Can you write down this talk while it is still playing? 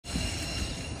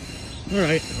All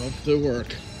right, off to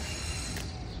work.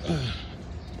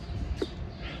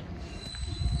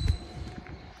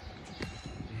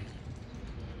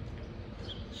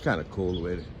 It's kind of cool the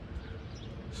way the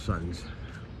sun's.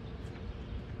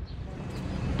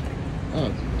 Oh,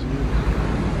 dude.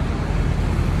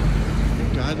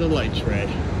 Thank God the light's red.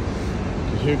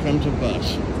 Because here comes a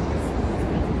bus.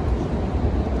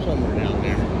 Somewhere down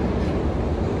there.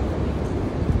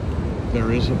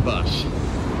 There is a bus.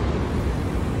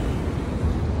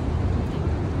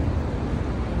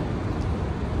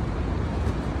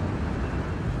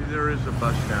 See, there is a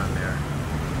bus down there.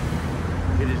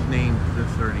 It is named the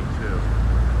 32.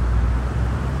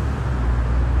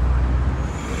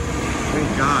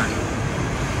 Thank God.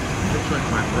 Looks like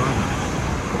my brother.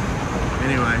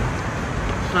 Anyway,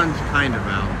 the sun's kind of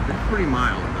out. It's pretty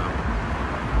mild though.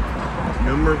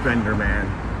 No more Vendor Man.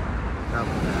 That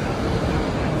was bad.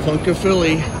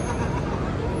 Funkaphilly.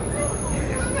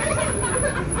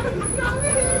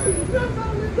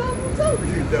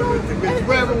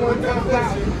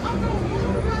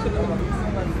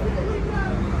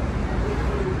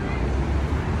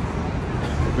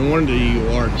 And one of the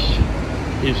yards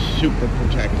is super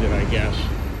protected, I guess.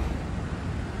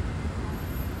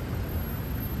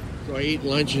 So I eat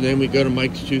lunch and then we go to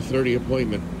Mike's 2:30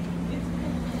 appointment.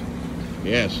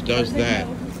 Yes, does that.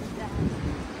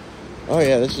 Oh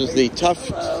yeah, this is the tough.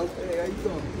 Hey, how you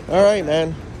doing? All right,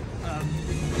 man.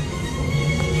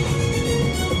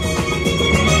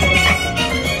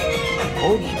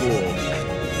 Old school.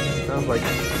 Sounds like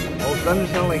old. Doesn't it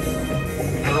sound like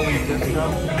early disco?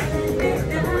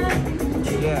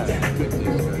 Yeah, good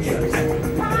disco. Yes.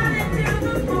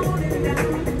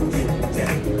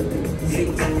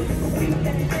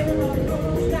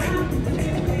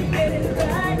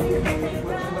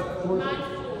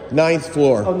 Ninth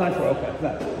floor. Oh, ninth floor. Okay.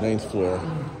 That. Ninth floor.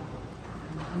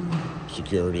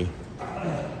 Security.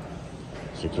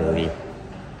 Security.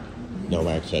 No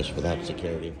access without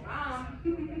security.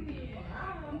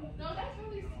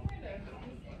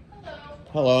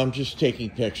 Hello, I'm just taking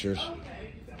pictures.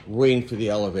 Waiting for the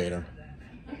elevator.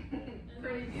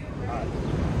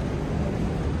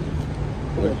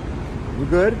 We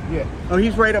good? Yeah. Oh,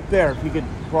 he's right up there. If you could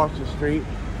cross the street.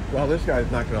 Well, this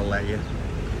guy's not going to let you.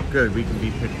 Good, we can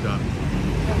be picked up.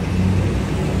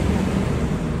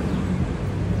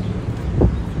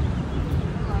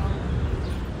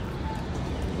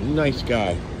 Nice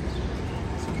guy.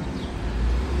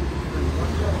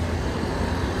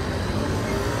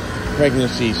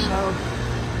 Pregnancies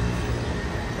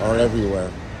are everywhere.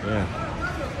 Yeah.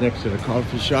 Next to the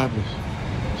coffee shop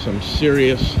is some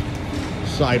serious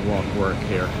sidewalk work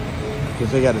here.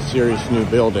 Because they got a serious new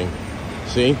building.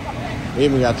 See? They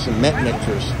even got cement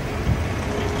mixers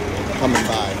coming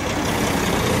by.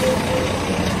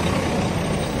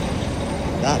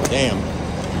 God damn.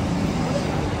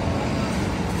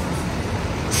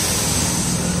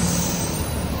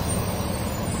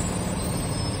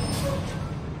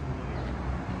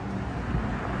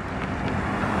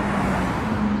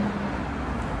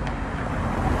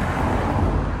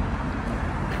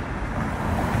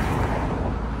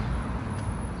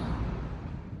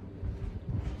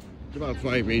 It's about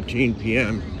 5:18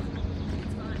 p.m.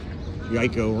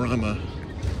 Yiko Rama.